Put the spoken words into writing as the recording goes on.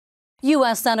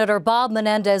U.S. Senator Bob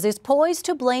Menendez is poised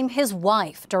to blame his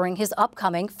wife during his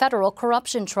upcoming federal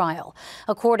corruption trial.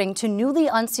 According to newly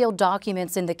unsealed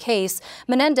documents in the case,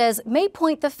 Menendez may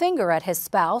point the finger at his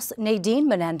spouse, Nadine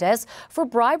Menendez, for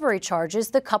bribery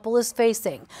charges the couple is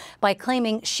facing by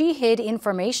claiming she hid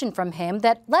information from him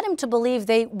that led him to believe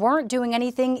they weren't doing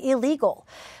anything illegal.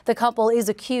 The couple is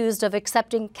accused of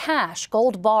accepting cash,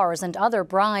 gold bars, and other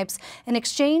bribes in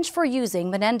exchange for using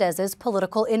Menendez's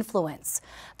political influence.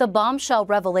 The bombshell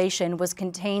revelation was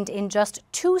contained in just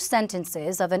 2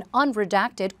 sentences of an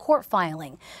unredacted court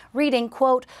filing, reading,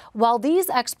 quote, "While these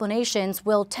explanations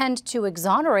will tend to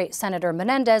exonerate Senator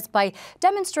Menendez by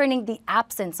demonstrating the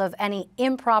absence of any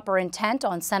improper intent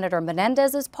on Senator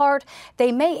Menendez's part,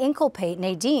 they may inculpate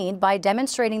Nadine by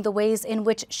demonstrating the ways in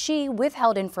which she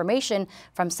withheld information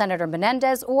from Senator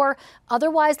Menendez or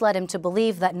otherwise led him to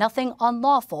believe that nothing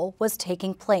unlawful was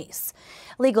taking place."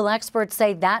 Legal experts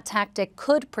say that tactic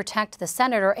could protect the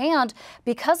senator and,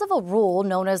 because of a rule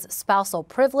known as spousal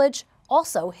privilege,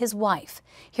 also his wife.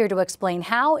 Here to explain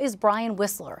how is Brian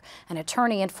Whistler, an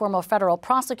attorney and former federal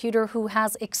prosecutor who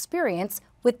has experience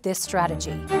with this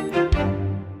strategy.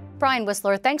 Brian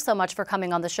Whistler, thanks so much for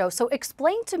coming on the show. So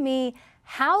explain to me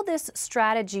how this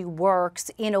strategy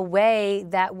works in a way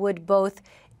that would both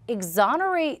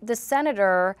exonerate the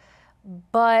senator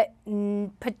but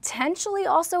potentially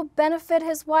also benefit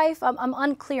his wife. I'm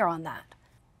unclear on that.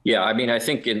 Yeah, I mean, I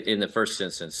think in the first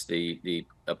instance, the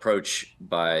approach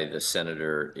by the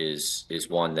senator is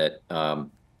one that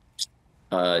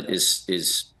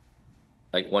is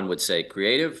like one would say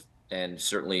creative, and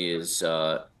certainly is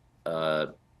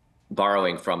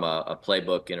borrowing from a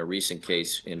playbook in a recent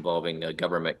case involving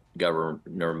Governor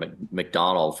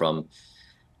McDonnell from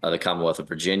the Commonwealth of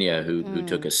Virginia, who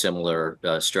took a similar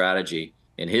strategy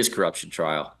in his corruption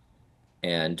trial,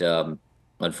 and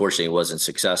unfortunately, it wasn't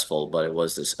successful. But it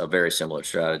was a very similar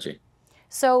strategy.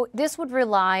 So this would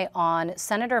rely on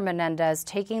Senator Menendez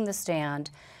taking the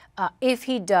stand. If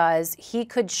he does, he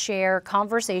could share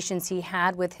conversations he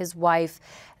had with his wife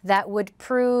that would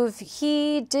prove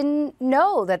he didn't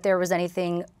know that there was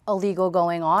anything illegal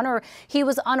going on, or he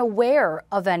was unaware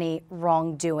of any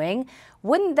wrongdoing.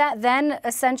 Wouldn't that then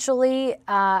essentially,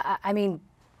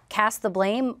 cast the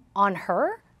blame on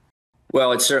her?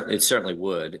 Well, it certainly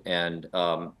would, and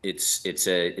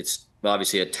it's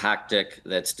obviously a tactic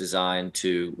that's designed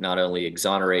to not only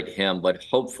exonerate him, but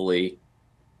hopefully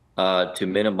to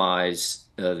minimize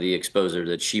the exposure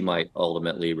that she might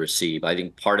ultimately receive. I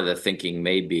think part of the thinking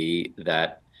may be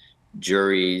that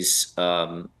juries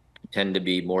tend to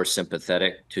be more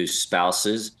sympathetic to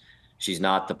spouses. She's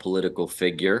not the political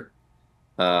figure.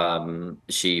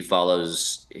 She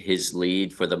follows his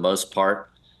lead for the most part.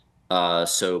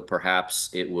 So perhaps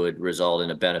it would result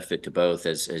in a benefit to both,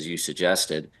 as you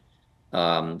suggested.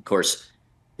 Of course,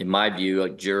 in my view,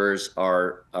 jurors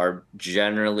are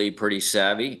generally pretty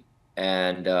savvy,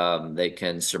 and they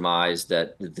can surmise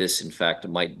that this, in fact,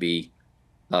 might be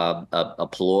a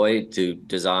ploy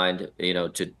designed,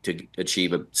 to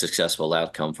achieve a successful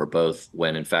outcome for both,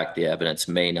 when in fact the evidence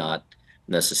may not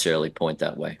necessarily point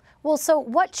that way. Well, so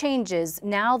what changes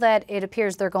now that it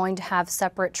appears they're going to have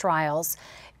separate trials?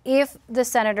 If the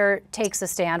senator takes a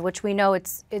stand, which we know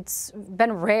it's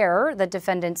been rare that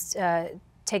defendants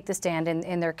take the stand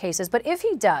in their cases, but if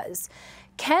he does,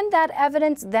 can that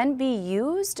evidence then be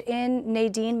used in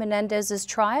Nadine Menendez's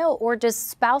trial, or does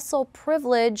spousal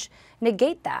privilege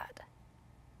negate that?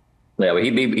 Yeah,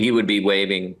 he would be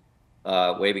waiving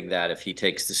that if he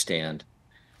takes the stand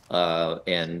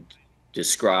and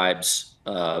describes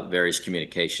various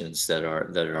communications that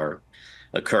are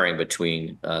occurring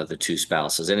between the two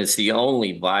spouses. And it's the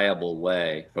only viable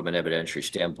way from an evidentiary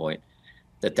standpoint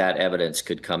that evidence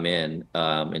could come in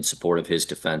support of his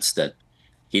defense that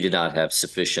he did not have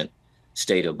sufficient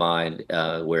state of mind,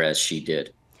 whereas she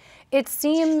did. It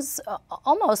seems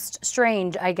almost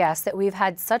strange, I guess, that we've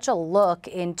had such a look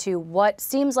into what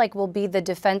seems like will be the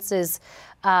defense's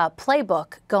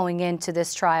playbook going into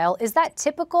this trial. Is that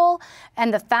typical?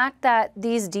 And the fact that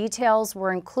these details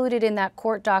were included in that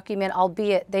court document,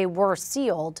 albeit they were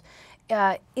sealed,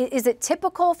 is it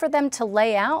typical for them to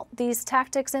lay out these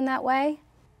tactics in that way?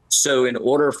 So in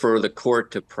order for the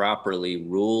court to properly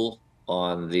rule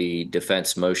on the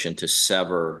defense motion to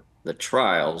sever the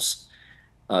trials,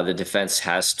 the defense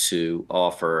has to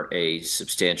offer a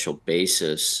substantial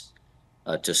basis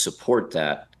to support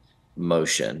that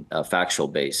motion, a factual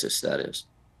basis, that is.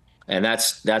 And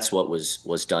that's what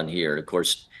was done here. Of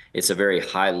course, it's a very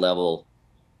high-level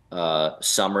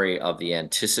summary of the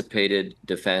anticipated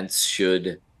defense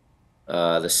should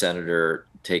the senator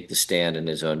take the stand in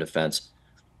his own defense.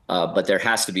 But there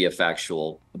has to be a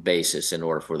factual basis in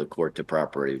order for the court to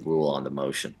properly rule on the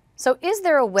motion. So is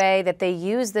there a way that they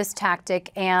use this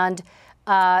tactic and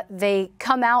they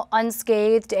come out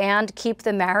unscathed and keep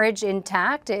the marriage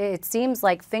intact? It seems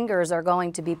like fingers are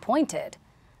going to be pointed.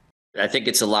 I think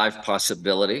it's a live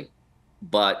possibility,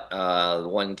 but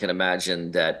one can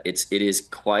imagine that it is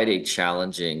quite a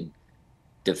challenging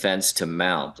defense to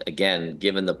mount. Again,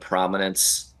 given the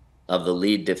prominence of the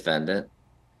lead defendant,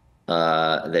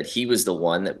 that he was the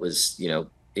one that was,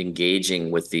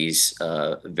 engaging with these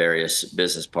various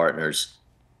business partners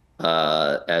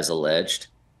as alleged.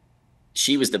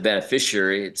 She was the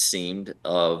beneficiary, it seemed,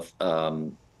 of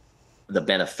the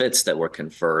benefits that were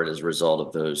conferred as a result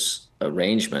of those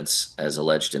arrangements as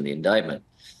alleged in the indictment.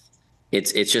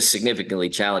 It's just significantly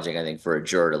challenging, I think, for a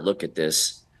juror to look at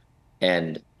this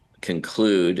and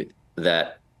conclude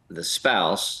that the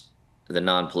spouse, the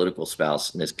non-political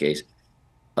spouse in this case,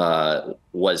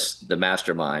 was the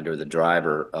mastermind or the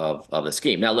driver of the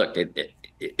scheme. Now, look,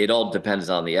 it all depends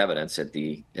on the evidence at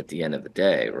the end of the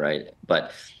day, right?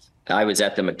 But I was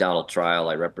at the McDonald trial.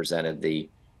 I represented the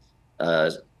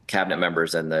cabinet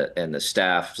members and the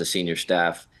staff, the senior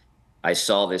staff. I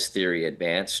saw this theory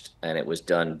advanced, and it was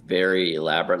done very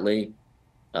elaborately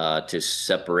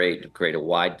to create a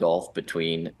wide gulf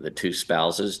between the two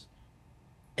spouses,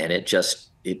 and it just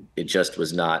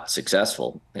was not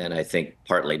successful. And I think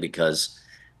partly because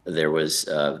there was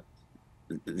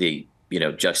the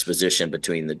juxtaposition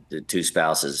between the two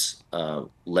spouses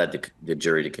led the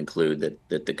jury to conclude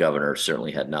that the governor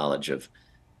certainly had knowledge of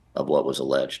what was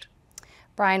alleged.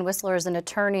 Brian Whistler is an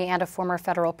attorney and a former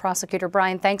federal prosecutor.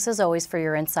 Brian, thanks as always for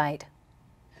your insight.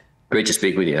 Great to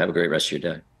speak with you. Have a great rest of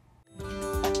your day.